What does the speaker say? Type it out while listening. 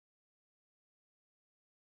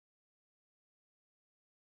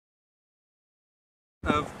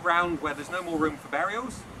of ground where there's no more room for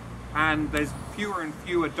burials and there's fewer and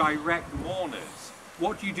fewer direct mourners.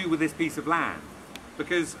 What do you do with this piece of land?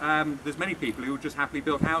 Because there's many people who would just happily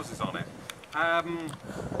build houses on it. And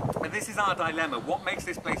this is our dilemma. What makes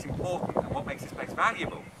this place important and what makes this place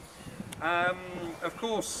valuable? Of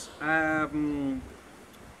course, I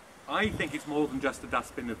think it's more than just a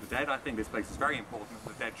dustbin of the dead. I think this place is very important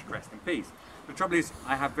that the dead should rest in peace. The trouble is,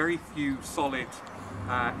 I have very few solid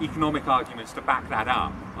economic arguments to back that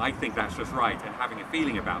up. I think that's just right, and having a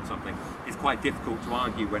feeling about something is quite difficult to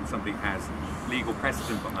argue when something has legal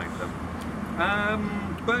precedent behind them.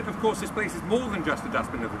 But of course, this place is more than just a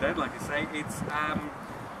dustbin of the dead. Like I say, it's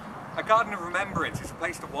a garden of remembrance. It's a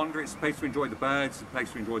place to wander, it's a place to enjoy the birds, it's a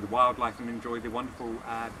place to enjoy the wildlife and enjoy the wonderful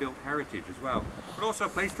built heritage as well. But also a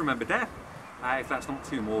place to remember death, if that's not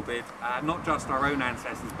too morbid. Not just our own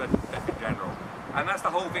ancestors, but death in general. And that's the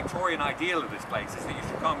whole Victorian ideal of this place, is that you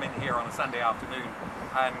should come in here on a Sunday afternoon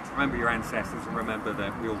and remember your ancestors and remember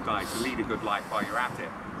that we all died, to lead a good life while you're at it.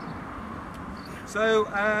 So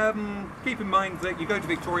keep in mind that you go to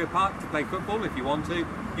Victoria Park to play football if you want to.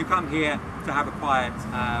 You come here to have a quiet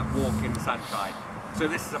walk in the sunshine. So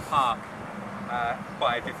this is a park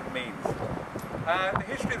by a different means. The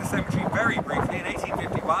history of the cemetery, very briefly, in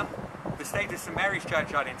 1851, the state of St Mary's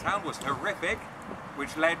churchyard in town was horrific,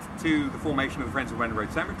 which led to the formation of the Friends of Wembdon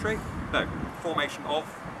Road Cemetery. No, formation of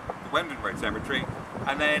the Wembdon Road Cemetery.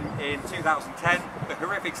 And then in 2010, the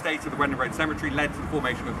horrific state of the Wembdon Road Cemetery led to the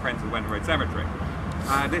formation of the Friends of the Wembdon Road Cemetery.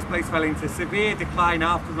 This place fell into severe decline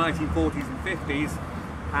after the 1940s and 50s,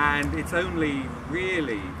 and it's only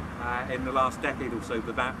really in the last decade or so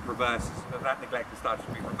that that neglect has started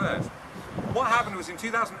to be reversed. What happened was in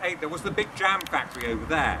 2008 there was the big jam factory over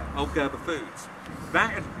there, Old Gerber Foods.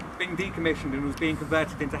 That had been decommissioned and was being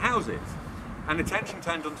converted into houses. And attention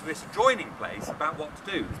turned onto this adjoining place about what to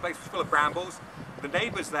do. This place was full of brambles. The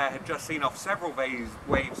neighbours there had just seen off several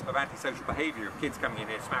waves of antisocial behaviour, of kids coming in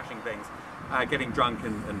here, smashing things, getting drunk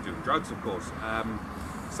and doing drugs, of course.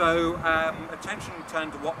 So attention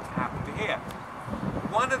turned to what would happen to here.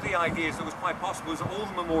 One of the ideas that was quite possible was that all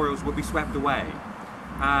the memorials would be swept away,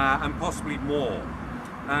 and possibly more.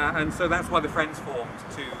 And so that's why the Friends formed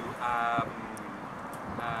to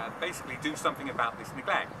basically do something about this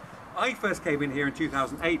neglect. I first came in here in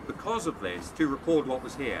 2008 because of this, to record what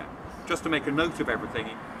was here, just to make a note of everything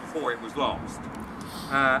before it was lost.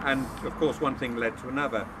 And of course one thing led to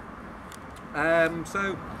another.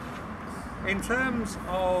 So in terms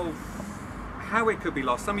of how it could be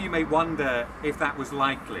lost, some of you may wonder if that was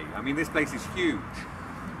likely. I mean, this place is huge.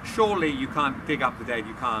 Surely you can't dig up the dead,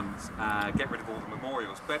 you can't get rid of all the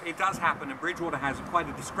memorials, but it does happen, and Bridgwater has quite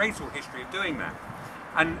a disgraceful history of doing that.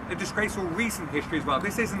 And a disgraceful recent history as well.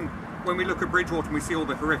 This isn't when we look at Bridgwater and we see all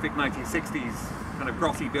the horrific 1960s kind of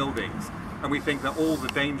grotty buildings and we think that all the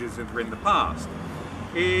dangers are in the past.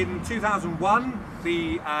 In 2001,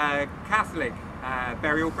 the Catholic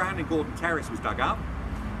burial ground in Gordon Terrace was dug up.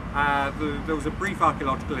 There was a brief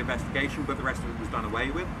archaeological investigation, but the rest of it was done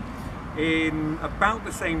away with. In about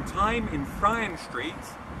the same time, in Friern Street,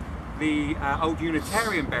 the old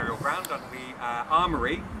Unitarian burial ground under the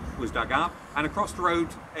Armoury was dug up, and across the road,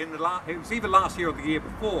 it was either last year or the year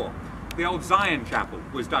before, the old Zion Chapel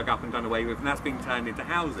was dug up and done away with, and that's being turned into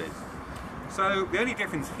houses. So the only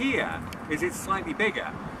difference here is it's slightly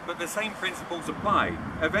bigger, but the same principles apply.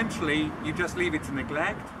 Eventually, you just leave it to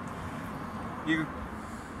neglect. You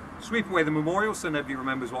sweep away the memorial so nobody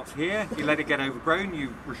remembers what's here, you let it get overgrown,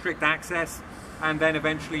 you restrict access, and then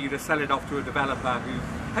eventually you just sell it off to a developer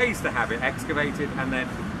who pays to have it excavated and then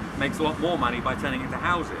makes a lot more money by turning it into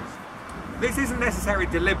houses. This isn't necessarily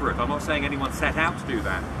deliberate, I'm not saying anyone set out to do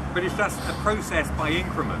that, but it's just a process by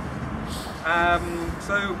increment.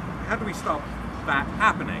 So how do we stop that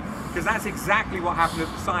happening? Because that's exactly what happened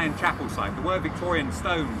at the Zion Chapel site. There were Victorian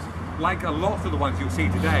stones, like a lot of the ones you'll see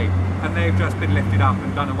today, and they've just been lifted up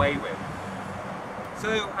and done away with.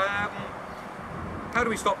 So how do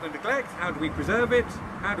we stop the neglect? How do we preserve it?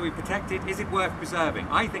 How do we protect it? Is it worth preserving?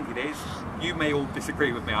 I think it is. You may all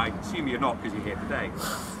disagree with me. I assume you're not because you're here today.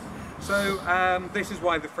 So this is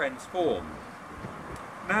why the Friends formed.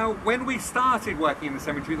 Now, when we started working in the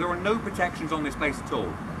cemetery, there were no protections on this place at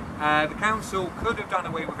all. The council could have done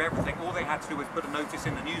away with everything. All they had to do was put a notice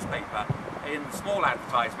in the newspaper, in small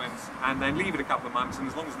advertisements, and then leave it a couple of months, and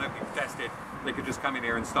as long as nobody protested, they could just come in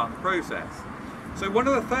here and start the process. So one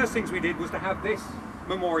of the first things we did was to have this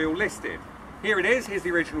memorial listed. Here it is, here's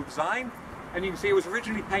the original design, and you can see it was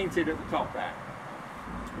originally painted at the top there.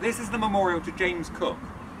 This is the memorial to James Cook,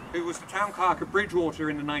 who was the town clerk of Bridgwater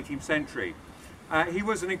in the 19th century. He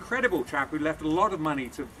was an incredible chap who left a lot of money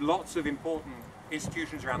to lots of important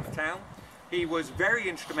institutions around the town. He was very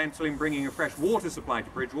instrumental in bringing a fresh water supply to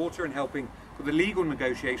Bridgwater and helping with the legal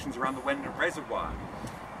negotiations around the Wembdon Reservoir.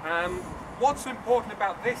 What's important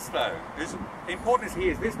about this, though, as important as he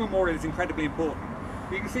is, this memorial is incredibly important.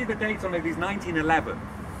 You can see the date on it is 1911.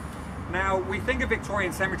 Now, we think of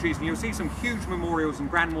Victorian cemeteries and you'll see some huge memorials and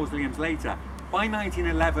grand mausoleums later. By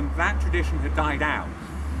 1911, that tradition had died out.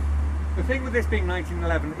 The thing with this being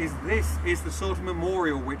 1911 is this is the sort of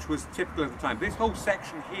memorial which was typical at the time. This whole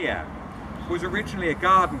section here was originally a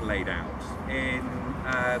garden laid out in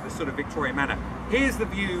the sort of Victorian manner. Here's the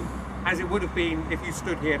view as it would have been if you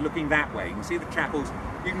stood here looking that way. You can see the chapels.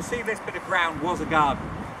 You can see this bit of ground was a garden.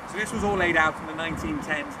 So this was all laid out in the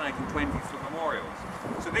 1910s, 1920s for memorials.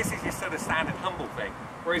 So this is your sort of standard humble thing.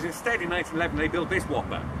 Whereas instead in 1911 they built this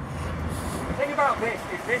whopper. The thing about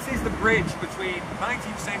this is the bridge between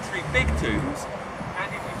 19th century big tombs,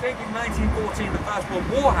 and if you think in 1914 the First World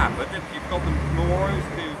War happened, and you've got the memorials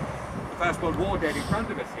to the First World War dead in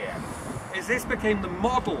front of us here, is this became the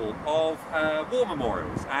model of war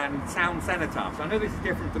memorials and town cenotaphs. I know this is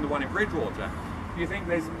different from the one in Bridgwater. You think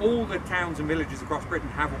there's all the towns and villages across Britain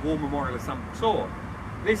have a war memorial of some sort.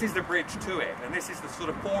 This is the bridge to it, and this is the sort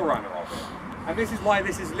of forerunner of it. And this is why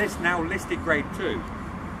this is now listed Grade 2.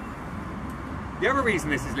 The other reason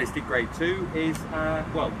this is listed Grade 2 is,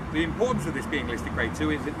 well, the importance of this being listed Grade 2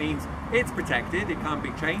 is it means it's protected, it can't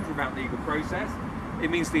be changed without legal process. It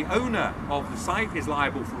means the owner of the site is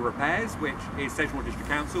liable for repairs, which is Sedgemoor District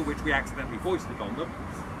Council, which we accidentally foisted on them.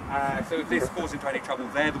 So if this falls into any trouble,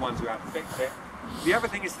 they're the ones who have to fix it. The other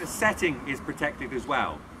thing is the setting is protected as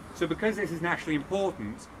well. So because this is nationally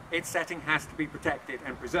important, its setting has to be protected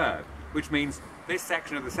and preserved, which means this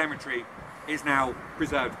section of the cemetery is now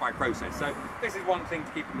preserved by process. So this is one thing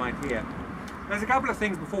to keep in mind here. There's a couple of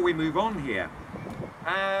things before we move on here.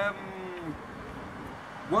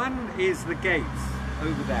 One is the gates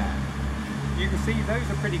over there. You can see those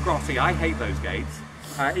are pretty grotty. I hate those gates,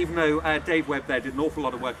 even though Dave Webb there did an awful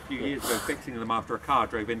lot of work a few years ago fixing them after a car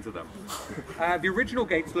drove into them. The original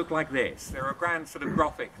gates look like this. They're a grand sort of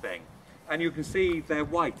Gothic thing. And you can see they're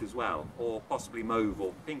white as well, or possibly mauve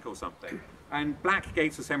or pink or something. And black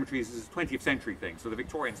gates for cemeteries is a 20th century thing, so the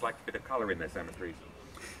Victorians liked a bit of colour in their cemeteries.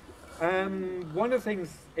 One of the things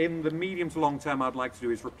in the medium to long term I'd like to do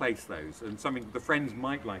is replace those, and something the Friends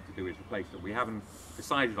might like to do is replace them. We haven't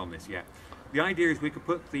decided on this yet. The idea is we could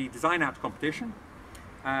put the design out to competition,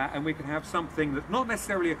 and we could have something that's not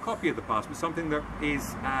necessarily a copy of the past, but something that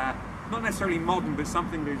is not necessarily modern, but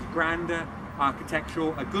something that is grander,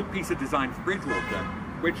 architectural, a good piece of design for Bridgwater,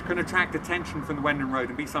 which can attract attention from the Wembdon Road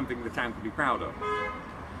and be something the town can be proud of.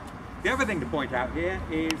 The other thing to point out here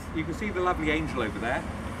is you can see the lovely angel over there.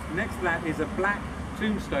 Next to that is a black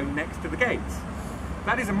tombstone next to the gates.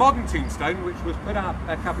 That is a modern tombstone which was put up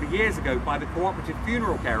a couple of years ago by the Cooperative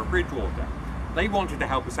Funeral Care of Bridgwater. They wanted to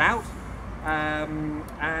help us out, and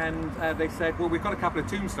they said, well, we've got a couple of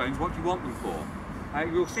tombstones, what do you want them for?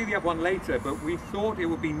 You'll see the other one later, but we thought it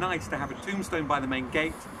would be nice to have a tombstone by the main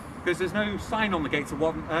gate because there's no sign on the gates of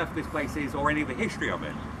what on earth this place is or any of the history of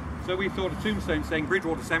it. So we thought a tombstone saying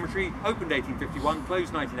Bridgwater Cemetery, opened 1851,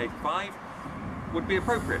 closed 1985, would be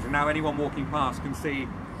appropriate. And now anyone walking past can see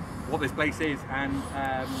what this place is, and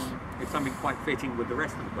it's something quite fitting with the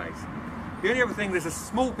rest of the place. The only other thing, there's a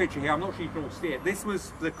small picture here, I'm not sure you can all see it. This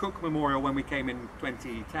was the Cook Memorial when we came in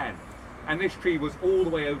 2010. And this tree was all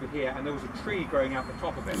the way over here, and there was a tree growing out the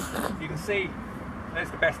top of it. You can see,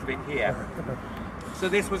 there's the best of it here. So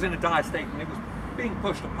this was in a dire state, and it was being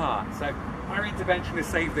pushed apart. So our intervention has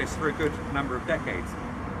saved this for a good number of decades.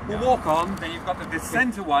 We'll walk on, then you've got the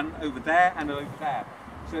centre one over there and over there.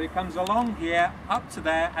 So it comes along here, up to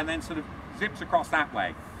there, and then sort of zips across that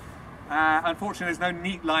way. Unfortunately, there's no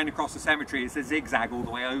neat line across the cemetery. It's a zigzag all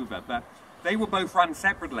the way over, but they were both run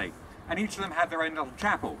separately, and each of them had their own little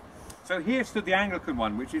chapel. So here stood the Anglican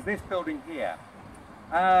one, which is this building here.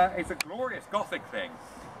 It's a glorious Gothic thing.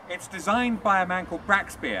 It's designed by a man called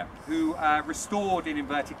Braxpear, who restored, in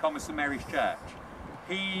inverted commas, St Mary's Church.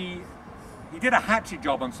 He did a hatchet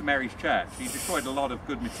job on St Mary's Church. He destroyed a lot of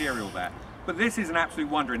good material there. But this is an absolute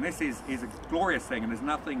wonder, and this is a glorious thing, and there's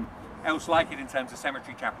nothing else like it in terms of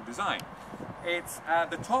cemetery chapel design. It's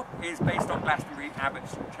the top is based on Glastonbury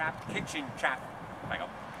Abbott's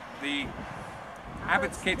the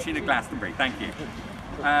Abbott's Kitchen at Glastonbury, thank you.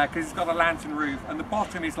 Because it's got a lantern roof, and the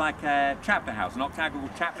bottom is like a chapter house, an octagonal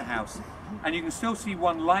chapter house. And you can still see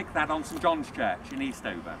one like that on St John's Church in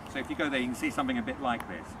Eastover. So if you go there, you can see something a bit like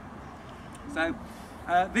this. So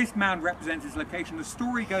This mound represents its location. The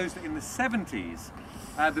story goes that in the 70s,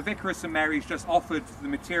 the Vicar of St Mary's just offered the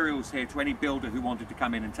materials here to any builder who wanted to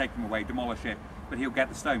come in and take them away, demolish it, but he'll get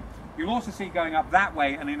the stone. You'll also see going up that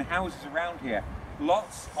way and in houses around here,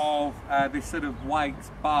 lots of this sort of white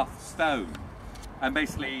Bath stone. And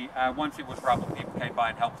basically, once it was rubble, people came by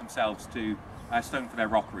and helped themselves to stone for their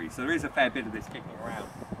rockery. So there is a fair bit of this kicking around.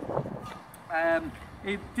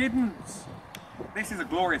 This is a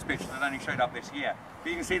glorious picture that only showed up this year. But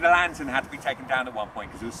you can see the lantern had to be taken down at one point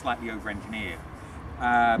because it was slightly over-engineered.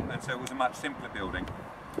 And so it was a much simpler building.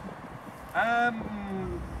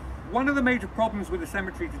 One of the major problems with the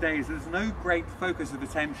cemetery today is there's no great focus of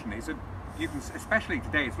attention. Especially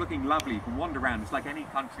today, it's looking lovely. You can wander around. It's like any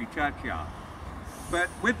country churchyard. But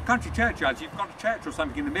with country churchyards, you've got a church or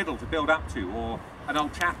something in the middle to build up to, or an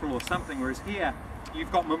old chapel or something, whereas here,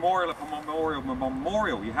 you've got memorial upon memorial upon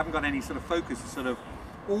memorial. You haven't got any sort of focus to sort of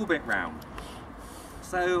orbit round.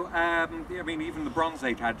 So, I mean, even the Bronze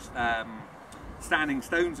Age had standing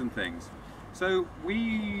stones and things. So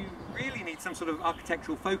we really need some sort of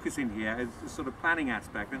architectural focus in here as a sort of planning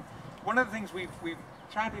aspect. And one of the things we've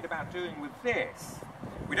chatted about doing with this,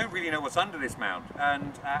 we don't really know what's under this mound,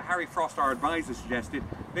 and Harry Frost, our advisor, suggested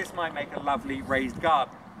this might make a lovely raised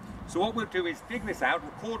garden. So what we'll do is dig this out,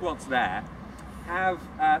 record what's there, have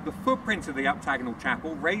the footprint of the octagonal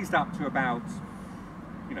chapel raised up to about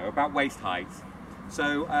waist height.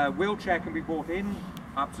 So a wheelchair can be brought in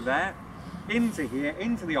up to there, into here,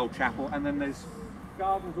 into the old chapel, and then there's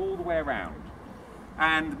gardens all the way around.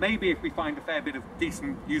 And maybe if we find a fair bit of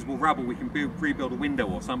decent usable rubble, we can rebuild a window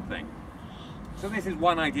or something. So this is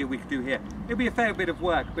one idea we could do here. It'll be a fair bit of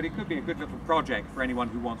work, but it could be a good little project for anyone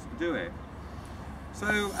who wants to do it.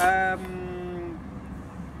 So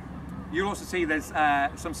you'll also see there's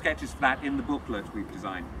some sketches for that in the booklet we've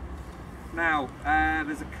designed. Now,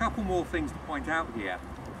 there's a couple more things to point out here.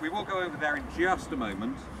 We will go over there in just a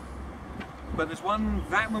moment, but there's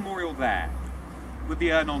that memorial there with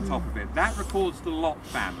the urn on top of it. That records the Lott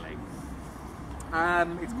family.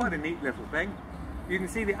 It's quite a neat little thing. You can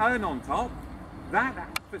see the urn on top.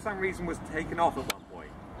 That, for some reason, was taken off at one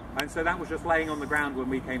point. And so that was just laying on the ground when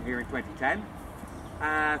we came here in 2010.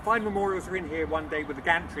 Fine Memorials are in here one day with the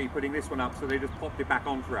gantry putting this one up, so they just popped it back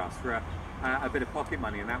on for us for a bit of pocket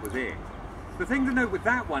money, and that was it. The thing to note with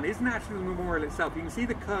that one isn't actually the memorial itself. You can see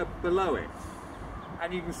the curb below it,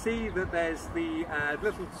 and you can see that there's the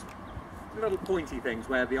little pointy things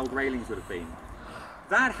where the old railings would have been.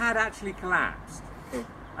 That had actually collapsed.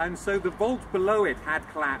 And so the vault below it had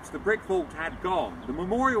collapsed, the brick vault had gone. The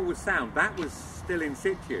memorial was sound, that was still in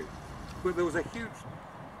situ. But there was a huge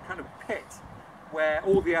kind of pit where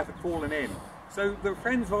all the earth had fallen in. So the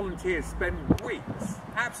Friends volunteers spent weeks,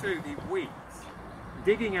 absolutely weeks,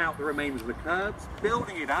 digging out the remains of the curbs,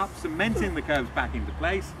 building it up, cementing the curbs back into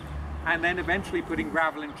place, and then eventually putting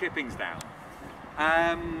gravel and chippings down.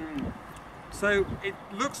 So it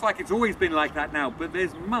looks like it's always been like that now, but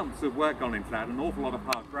there's months of work gone into that, an awful lot of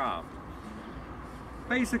hard graft.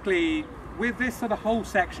 Basically, with this sort of whole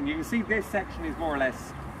section, you can see this section is more or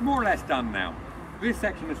less done now. This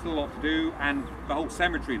section has still a lot to do, and the whole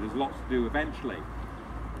cemetery, there's lots to do eventually.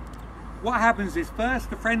 What happens is first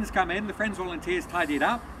the Friends come in, the Friends volunteers tidy it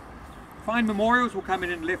up. Fine Memorials will come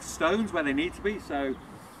in and lift stones where they need to be, so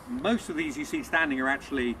most of these you see standing are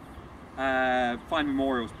actually Fine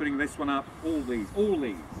Memorials, putting this one up, all these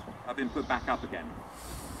have been put back up again.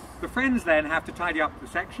 The Friends then have to tidy up the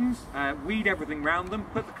sections, weed everything around them,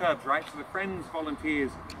 put the curbs right, so the Friends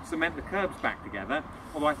volunteers cement the curbs back together,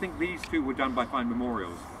 although I think these two were done by Fine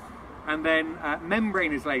Memorials. And then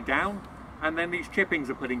membrane is laid down, and then these chippings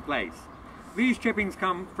are put in place. These chippings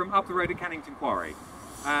come from up the road at Cannington Quarry.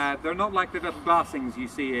 They're not like the little glassings you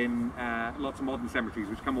see in lots of modern cemeteries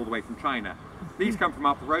which come all the way from China. These come from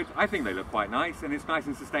up the road. I think they look quite nice, and it's nice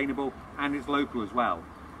and sustainable, and it's local as well.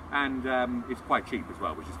 And it's quite cheap as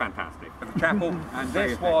well, which is fantastic. The chapel, and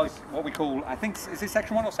this was what we call, I think, is this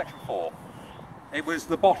section 1 or section 4? It was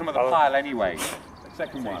the bottom of the pile anyway,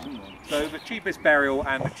 section 1. So the cheapest burial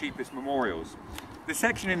and the cheapest memorials. The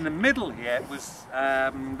section in the middle here was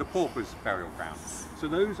the paupers' burial ground. So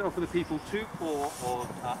those are for the people too poor or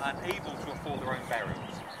unable to afford their own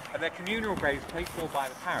burials. And their communal graves paid for by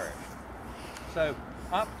the parish. So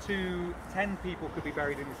up to 10 people could be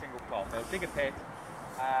buried in a single plot. They'll dig a pit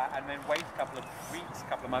and then wait a couple of weeks, a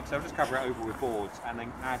couple of months. They'll just cover it over with boards and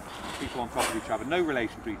then add people on top of each other, no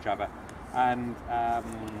relation to each other, and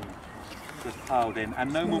just piled in,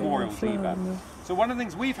 and no memorials either. So one of the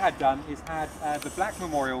things we've had done is had the Black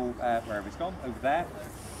Memorial, wherever it's gone, over there,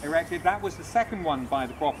 erected. That was the second one by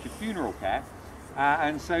the Cooperative Funeral Care.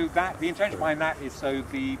 And so the intention behind that is so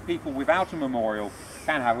the people without a memorial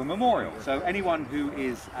can have a memorial. So anyone who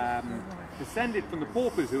is descended from the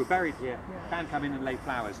paupers who are buried here can come in and lay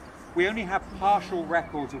flowers. We only have partial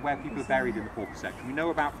records of where people are buried in the pauper section. We know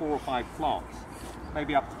about 4 or 5 plots,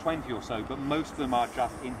 maybe up to 20 or so, but most of them are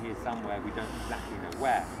just in here somewhere. We don't exactly know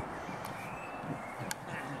where.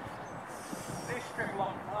 This strip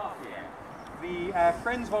along the path here, the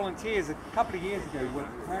Friends volunteers a couple of years ago were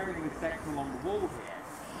preparing this section along the wall here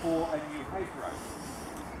for a new paper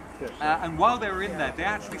road. And while they were in there, they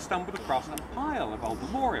actually stumbled across a pile of old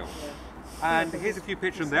memorials. And here's a few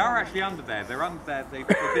pictures. They are actually under there. They're under there. They've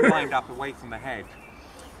been lined up away from the hedge.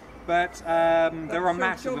 But there are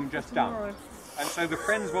mass of them just dumped. And so the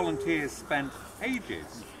Friends volunteers spent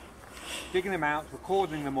ages digging them out,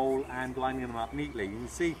 recording them all, and lining them up neatly. You can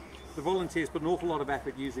see the volunteers put an awful lot of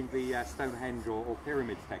effort using the Stonehenge or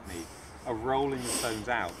pyramids technique of rolling the stones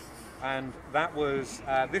out. And that was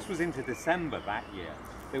this was into December that year.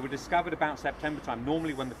 They were discovered about September time,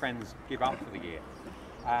 normally when the Friends give up for the year.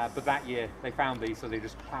 But that year they found these, so they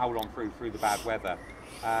just ploughed on through the bad weather,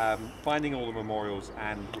 finding all the memorials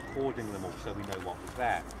and recording them all so we know what was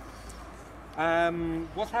there.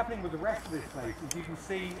 What's happening with the rest of this place is you can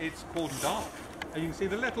see it's cordoned off, and you can see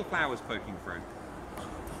the little flowers poking through.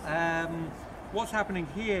 What's happening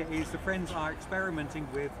here is the Friends are experimenting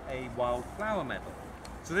with a wildflower meadow.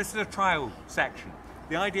 So this is a trial section.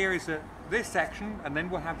 The idea is that this section, and then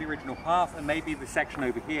we'll have the original path, and maybe the section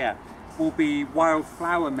over here will be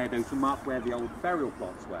wildflower meadow to mark where the old burial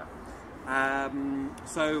plots were.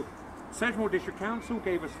 So Sedgemoor District Council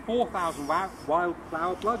gave us 4,000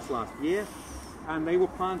 wildflower plugs last year, and they were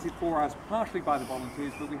planted for us partially by the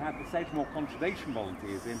volunteers, but we had the Sedgemoor Conservation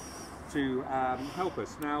volunteers in to help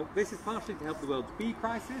us. Now, this is partially to help the world's bee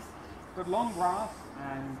crisis, but long grass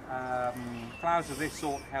and flowers of this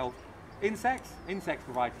sort help insects. Insects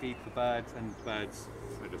provide feed for birds, and birds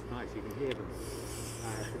are just nice, you can hear them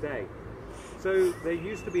today. So there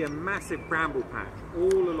used to be a massive bramble patch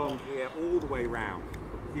all along here, all the way round.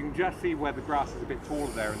 You can just see where the grass is a bit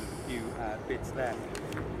taller there, and there's a few bits there.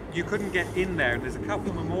 You couldn't get in there, and there's a couple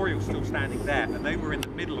of memorials still standing there, and they were in the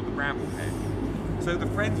middle of the bramble hedge. So the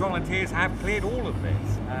Friends volunteers have cleared all of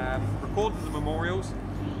this, recorded the memorials,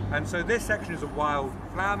 and so this section is a wild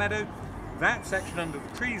flower meadow. That section under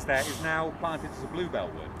the trees there is now planted as a bluebell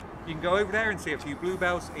wood. You can go over there and see a few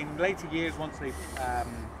bluebells. In later years, once they've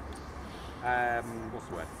what's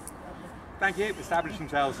the word? Thank you, established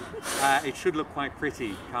themselves, it should look quite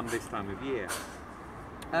pretty come this time of year.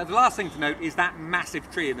 The last thing to note is that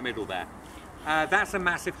massive tree in the middle there. That's a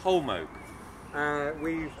massive holm oak.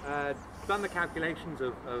 We've done the calculations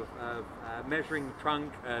of measuring the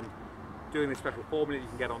trunk and doing this special formula you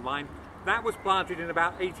can get online. That was planted in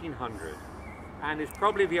about 1800 and is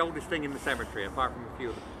probably the oldest thing in the cemetery, apart from a few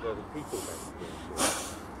of the people there.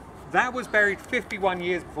 That was buried 51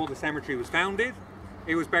 years before the cemetery was founded.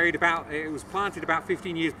 It was planted about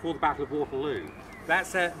 15 years before the Battle of Waterloo.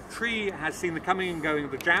 That tree has seen the coming and going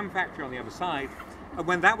of the jam factory on the other side, and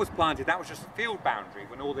when that was planted, that was just a field boundary,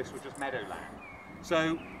 when all this was just meadowland.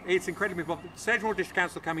 So it's incredibly important. Sedgemoor District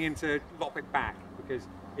Council coming in to lop it back because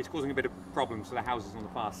it's causing a bit of problems for the houses on the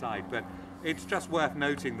far side, but it's just worth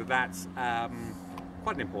noting that that's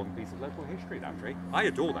quite an important piece of local history, that tree. I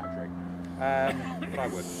adore that tree, but I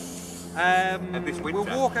would. And this winter.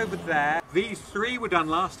 We'll walk over there. These 3 were done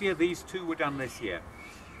last year, these 2 were done this year.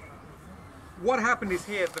 What happened is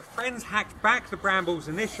here, the Friends hacked back the brambles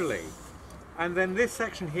initially, and then this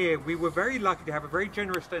section here, we were very lucky to have a very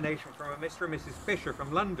generous donation from a Mr. and Mrs. Fisher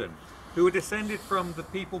from London, who were descended from the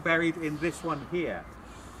people buried in this one here.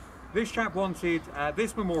 This chap wanted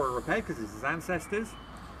this memorial repaired because it's his ancestors,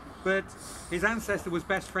 but his ancestor was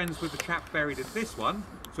best friends with the chap buried at this one,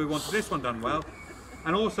 so he wanted this one done well.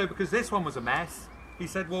 And also because this one was a mess, he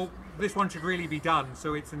said, well, this one should really be done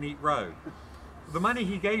so it's a neat road. The money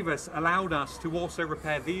he gave us allowed us to also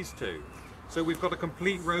repair these 2. So we've got a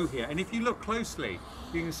complete row here. And if you look closely,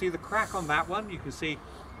 you can see the crack on that one. You can see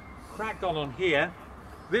cracked on here.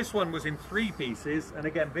 This one was in 3 pieces, and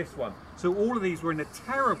again this one. So all of these were in a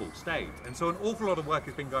terrible state. And so an awful lot of work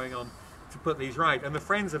has been going on to put these right. And the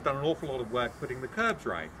Friends have done an awful lot of work putting the curbs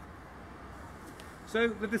right. So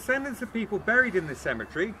the descendants of people buried in this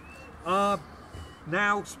cemetery are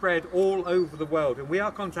now spread all over the world, and we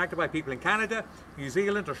are contacted by people in Canada, New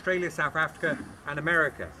Zealand, Australia, South Africa and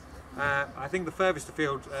America. I think the furthest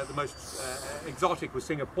afield, the most exotic was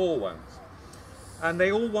Singapore once. And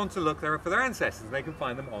they all want to look there for their ancestors, and they can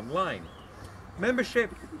find them online.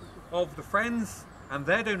 Membership of the Friends and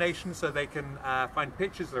their donations so they can find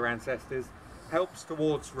pictures of their ancestors helps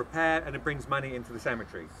towards repair, and it brings money into the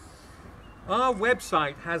cemetery. Our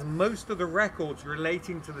website has most of the records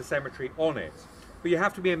relating to the cemetery on it, but you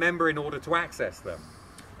have to be a member in order to access them.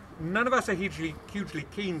 None of us are hugely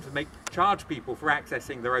keen to charge people for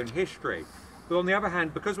accessing their own history, but on the other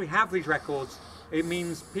hand, because we have these records, it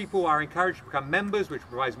means people are encouraged to become members, which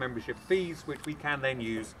provides membership fees, which we can then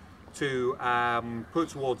use to put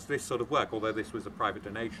towards this sort of work, although this was a private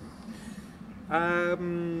donation.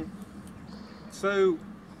 So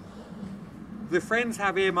the Friends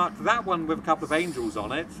have earmarked that one with a couple of angels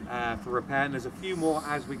on it for repair, and there's a few more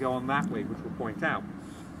as we go on that way, which we'll point out.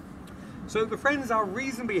 So the Friends are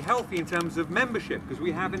reasonably healthy in terms of membership, because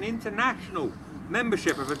we have an international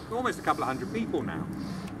membership of almost a couple of hundred people now.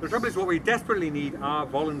 The trouble is, what we desperately need are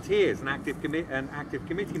volunteers and active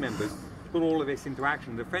committee members to put all of this into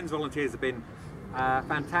action. The Friends volunteers have been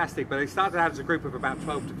fantastic, but they started out as a group of about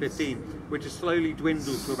 12 to 15, which has slowly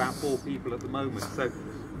dwindled to about 4 people at the moment. So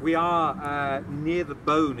we are near the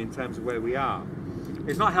bone in terms of where we are.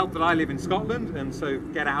 It's not helped that I live in Scotland and so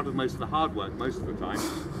get out of most of the hard work most of the time,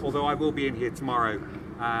 although I will be in here tomorrow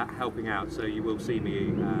helping out, so you will see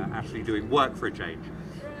me actually doing work for a change.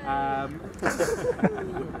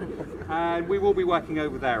 And we will be working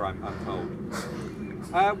over there, I'm told.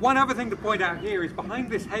 One other thing to point out here is behind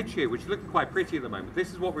this hedge here, which is looking quite pretty at the moment. This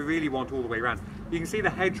is what we really want all the way around. You can see the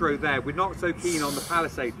hedgerow there. We're not so keen on the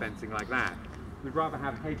palisade fencing like that. We'd rather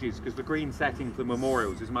have hedges because the green setting for the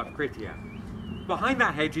memorials is much prettier. Behind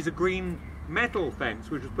that hedge is a green metal fence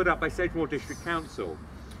which was put up by Sedgemoor District Council.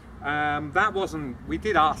 We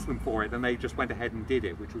did ask them for it and they just went ahead and did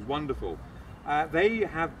it, which was wonderful. They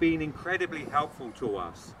have been incredibly helpful to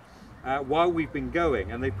us while we've been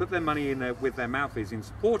going, and they put their money in with their mouths in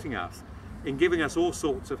supporting us, in giving us all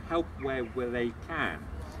sorts of help where they can.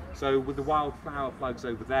 So with the wildflower plugs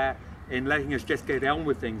over there, in letting us just get on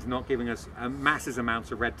with things, not giving us massive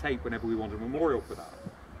amounts of red tape whenever we want a memorial put up.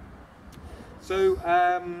 So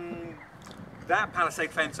that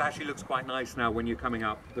palisade fence actually looks quite nice now when you're coming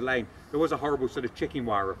up the lane. There was a horrible sort of chicken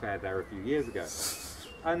wire affair there a few years ago.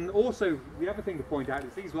 And also, the other thing to point out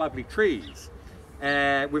is these lovely trees.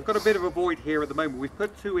 We've got a bit of a void here at the moment. We've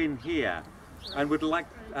put 2 in here, and would like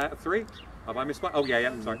 3. Have I missed one? Oh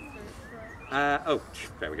yeah, sorry. Oh,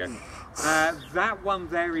 there we go. That one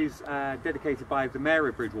there is dedicated by the Mayor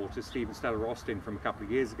of Bridgwater, Stephen Stella Austin, from a couple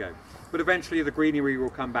of years ago. But eventually the greenery will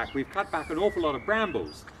come back. We've cut back an awful lot of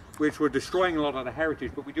brambles, which were destroying a lot of the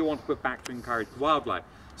heritage, but we do want to put back to encourage the wildlife.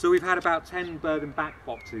 So we've had about 10 bird and bat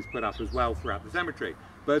boxes put up as well throughout the cemetery.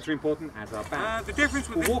 Birds are important, as are bats. The difference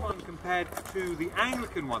with this one compared to the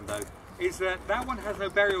Anglican one, though, is that that one has no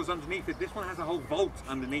burials underneath it. This one has a whole vault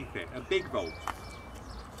underneath it, a big vault,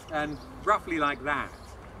 and roughly like that.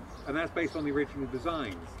 And that's based on the original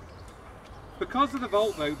designs. Because of the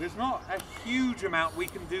vault, though, there's not a huge amount we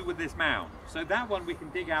can do with this mound. So that one we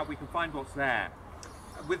can dig out, we can find what's there.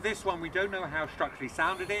 With this one, we don't know how structurally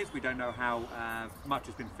sound it is. We don't know how much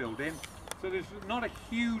has been filled in. So there's not a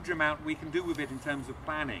huge amount we can do with it in terms of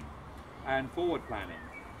planning and forward planning.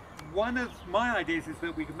 One of my ideas is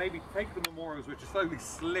that we could maybe take the memorials, which are slowly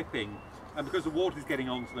slipping, and because the water's getting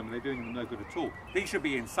onto them and they're doing them no good at all, these should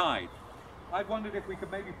be inside. I've wondered if we could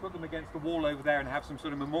maybe put them against the wall over there and have some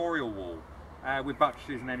sort of memorial wall with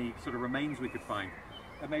buttresses and any sort of remains we could find,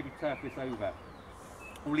 and maybe turf this over,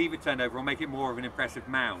 or leave it turned over, or make it more of an impressive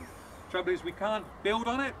mound. Trouble is, we can't build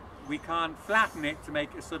on it, we can't flatten it to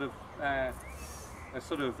make a sort of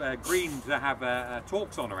green to have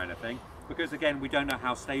talks on or anything, because again, we don't know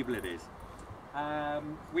how stable it is.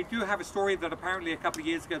 We do have a story that apparently a couple of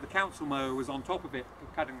years ago the council mower was on top of it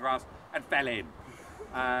cutting grass and fell in.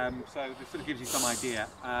 So this sort of gives you some idea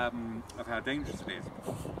of how dangerous it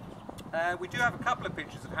is. We do have a couple of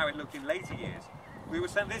pictures of how it looked in later years. We were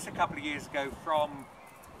sent this a couple of years ago from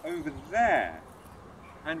over there,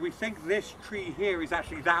 and we think this tree here is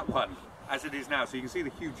actually that one as it is now, so you can see the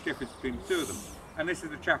huge difference between the 2 of them. And this is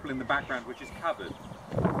the chapel in the background, which is covered.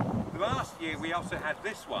 Last year we also had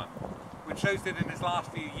this one, which shows that in its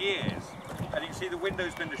last few years, and you can see the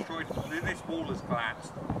window's been destroyed, this wall has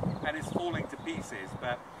collapsed and it's falling to pieces,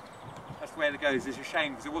 but that's the way it goes. It's a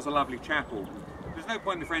shame because it was a lovely chapel. There's no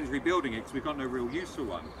point in the Friends rebuilding it because we've got no real use for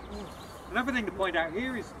one. Another thing to point out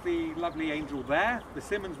here is the lovely angel there, the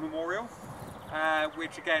Simmons Memorial,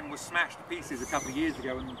 which again was smashed to pieces a couple of years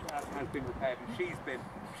ago and has been repaired, and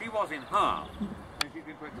she was in half and she's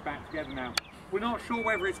been put back together now. We're not sure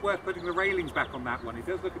whether it's worth putting the railings back on that one. It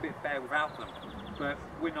does look a bit bare without them, but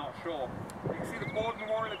we're not sure. You can see the Board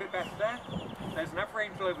Memorial a bit better there. There's another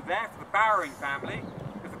angel over there for the Bowering family.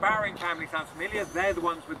 If the Bowering family sounds familiar, they're the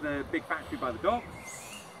ones with the big factory by the docks.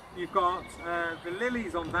 You've got the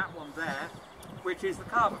lilies on that one there, which is the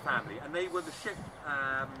Carver family, and they were the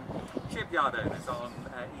shipyard owners on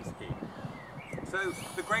East Quay. So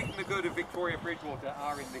the great and the good of Victoria Bridgwater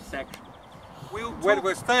are in this section. It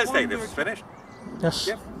was Thursday this was finished. Yes.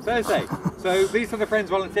 Yep, Thursday. So these are the friends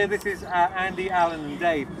volunteer. This is Andy, Alan and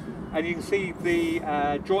Dave. And you can see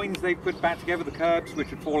the joins they've put back together, the curbs which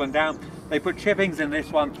had fallen down. They put chippings in this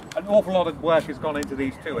one. An awful lot of work has gone into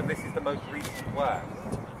these too, and this is the most recent work.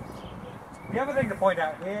 The other thing to point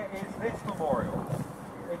out here is this memorial.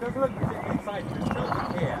 It does look as if inside there's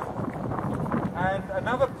children here. And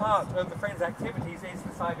another part of the Friends' activities is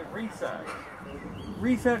the side of research.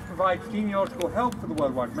 Research provides genealogical help for the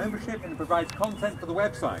worldwide membership, and it provides content for the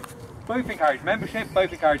website. Both encourage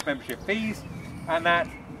membership fees, and that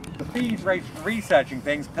the fees raised from researching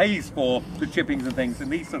things pays for the chippings and things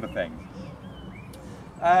and these sort of things.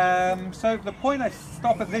 So the point I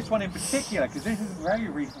stop at this one in particular, because this is a very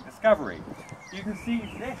recent discovery. You can see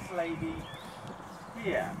this lady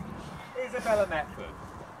here, Isabella Metford.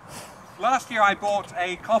 Last year I bought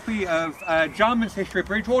a copy of Jarman's History of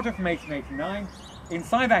Bridgwater from 1889.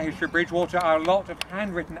 Inside that History of Bridgwater are a lot of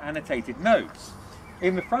handwritten annotated notes.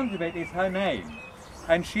 In the front of it is her name,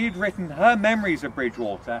 and she had written her memories of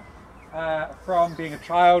Bridgwater from being a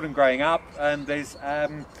child and growing up, and there's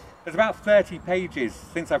about 30 pages,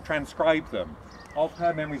 since I've transcribed them, of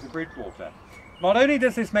her memories of Bridgwater. Not only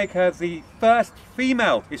does this make her the first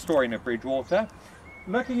female historian of Bridgwater,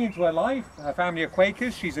 looking into her life, her family are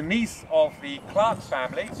Quakers, she's a niece of the Clark's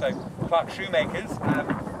family, so Clark shoemakers.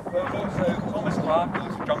 There was also Thomas Clark, who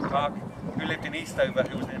was John Clark, who lived in Eastover,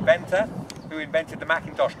 who was an inventor, who invented the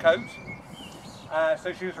Macintosh coat.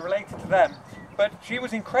 So she was related to them. But she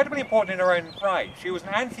was incredibly important in her own right. She was an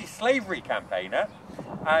anti-slavery campaigner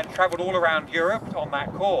and travelled all around Europe on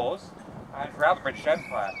that cause and throughout the British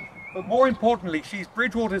Empire. But more importantly, she's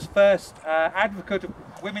Bridgwater's first advocate of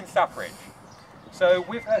women's suffrage. So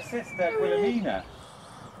with her sister Wilhelmina,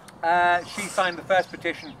 she signed the first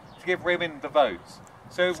petition to give women the votes.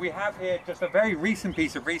 So we have here just a very recent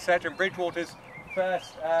piece of research and Bridgwater's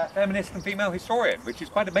first feminist and female historian, which is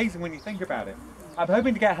quite amazing when you think about it. I'm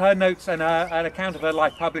hoping to get her notes and an account of her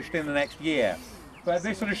life published in the next year. But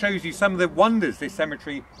this sort of shows you some of the wonders this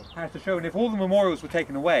cemetery has to show, and if all the memorials were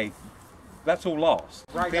taken away, that's all lost,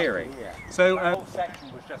 in theory. So the whole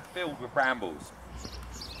section was just filled with brambles.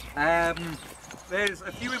 There's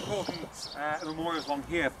a few important memorials along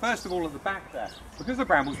here. First of all, at the back there, because of the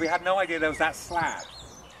brambles, we had no idea there was that slab.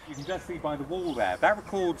 You can just see by the wall there. That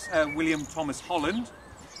records William Thomas Holland.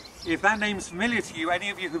 If that name's familiar to you,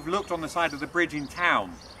 any of you who've looked on the side of the bridge in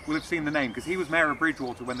town will have seen the name, because he was mayor of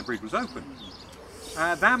Bridgwater when the bridge was opened.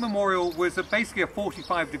 That memorial was basically a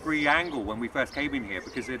 45-degree angle when we first came in here,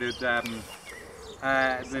 because it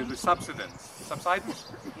had the subsidence had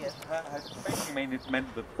basically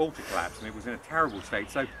meant the Baltic collapse, and it was in a terrible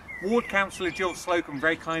state. So Ward Councillor Jill Slocum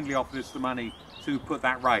very kindly offered us the money to put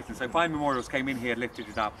that right, and so Fine Memorials came in here, lifted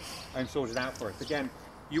it up and sorted it out for us. Again,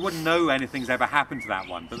 you wouldn't know anything's ever happened to that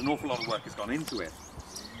one, but an awful lot of work has gone into it.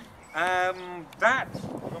 That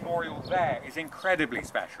memorial there is incredibly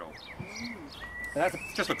special. That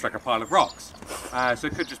just looks like a pile of rocks. So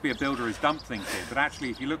it could just be a builder who's dumped things here, but actually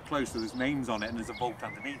if you look closer there's names on it and there's a vault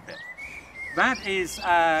underneath it. That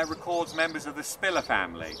records members of the Spiller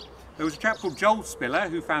family. There was a chap called Joel Spiller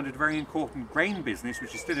who founded a very important grain business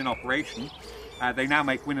which is still in operation. They now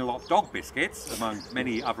make Winalot dog biscuits, among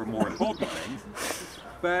many other more important things.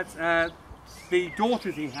 But the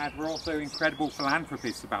daughters he had were also incredible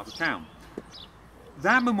philanthropists about the town.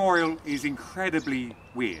 That memorial is incredibly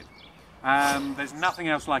weird. There's nothing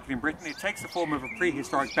else like it in Britain. It takes the form of a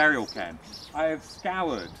prehistoric burial cairn. I have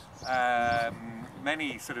scoured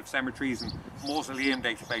many sort of cemeteries and mausoleum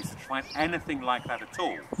databases to find anything like that at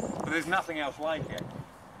all, but there's nothing else like it.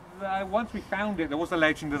 Once we found it, there was a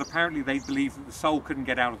legend that apparently they believed that the soul couldn't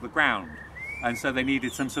get out of the ground, and so they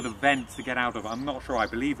needed some sort of vent to get out of. I'm not sure I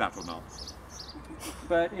believe that or not.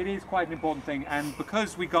 But it is quite an important thing, and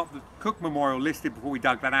because we got the Cook Memorial listed before we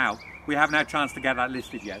dug that out, we haven't had a chance to get that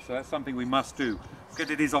listed yet, so that's something we must do,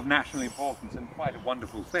 because it is of national importance and quite a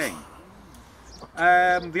wonderful thing.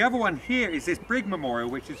 The other one here is this Brigg Memorial,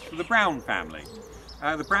 which is for the Brown family.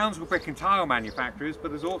 The Browns were brick and tile manufacturers, but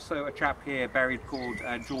there's also a chap here buried called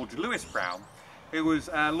George Lewis Brown, who was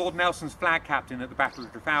Lord Nelson's flag captain at the Battle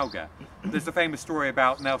of Trafalgar. There's a famous story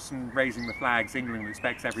about Nelson raising the flags, England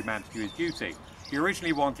expects every man to do his duty. He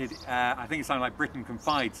originally wanted, I think it sounded like Britain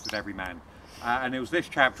confides to every man. And it was this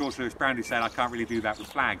chap, George Lewis Brown, who said, I can't really do that with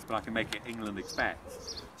flags, but I can make it England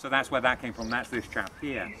expects. So that's where that came from, that's this chap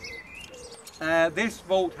here. This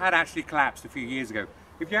vault had actually collapsed a few years ago.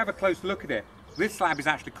 If you have a close look at it, this slab is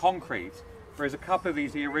actually concrete, whereas a couple of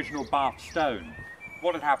these are the original Bath stone.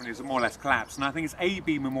 What had happened is it more or less collapsed, and I think it's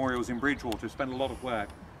AB Memorials in Bridgwater spent a lot of work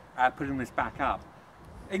putting this back up.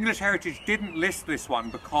 English Heritage didn't list this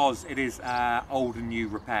one because it is old and new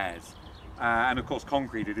repairs. And of course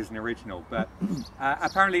concrete, it isn't original, but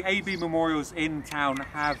apparently AB Memorials in town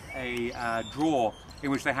have a drawer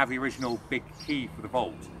in which they have the original big key for the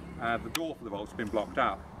vault. The door for the vault's been blocked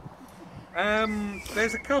up.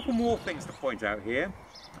 There's a couple more things to point out here.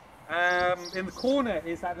 In the corner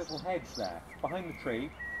is that little hedge there, behind the tree.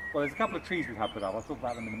 Well, there's a couple of trees we've had put up, I'll talk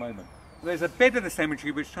about them in a moment. There's a bit of the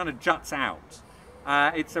cemetery which kind of juts out.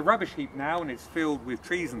 It's a rubbish heap now and it's filled with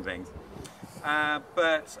trees and things.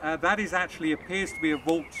 But that is actually appears to be a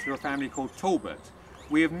vault to a family called Talbot.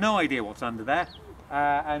 We have no idea what's under there,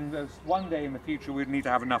 and one day in the future we'd need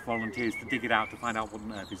to have enough volunteers to dig it out to find out what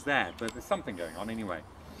on earth is there, but there's something going on anyway.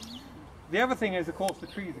 The other thing is, of course, the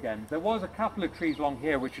trees again. There was a couple of trees along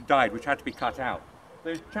here which had died, which had to be cut out.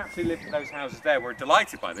 Those chaps who lived in those houses there were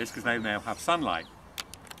delighted by this because they now have sunlight,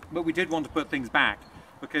 but we did want to put things back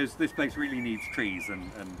because this place really needs trees and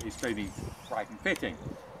it so needs right and fitting.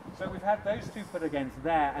 So we've had those two put against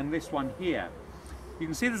there and this one here. You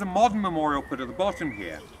can see there's a modern memorial put at the bottom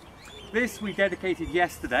here. This we dedicated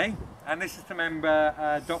yesterday, and this is to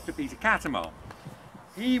remember Dr. Peter Cattermole.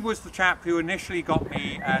 He was the chap who initially got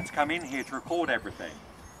me to come in here to record everything.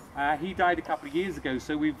 He died a couple of years ago,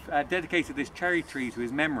 so we've dedicated this cherry tree to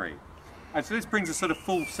his memory. And so this brings us sort of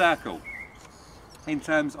full circle in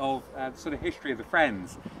terms of the sort of history of the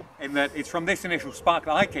Friends, in that it's from this initial spark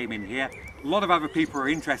that I came in here. A lot of other people were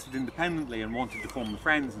interested independently and wanted to form the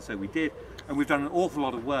Friends, and so we did, and we've done an awful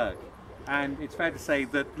lot of work. And it's fair to say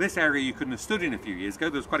that this area you couldn't have stood in a few years ago.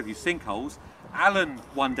 There was quite a few sinkholes. Alan,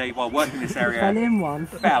 one day while working in this area, fell in one.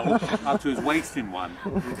 Fell up to his waist in one.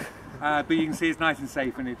 But you can see it's nice and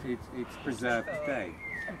safe, and it's preserved today.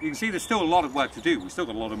 You can see there's still a lot of work to do. We've still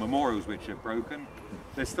got a lot of memorials which are broken.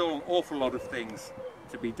 There's still an awful lot of things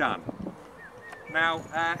to be done. Now,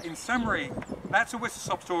 in summary, that's a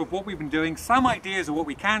whistle-stop tour of what we've been doing, some ideas of what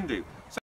we can do.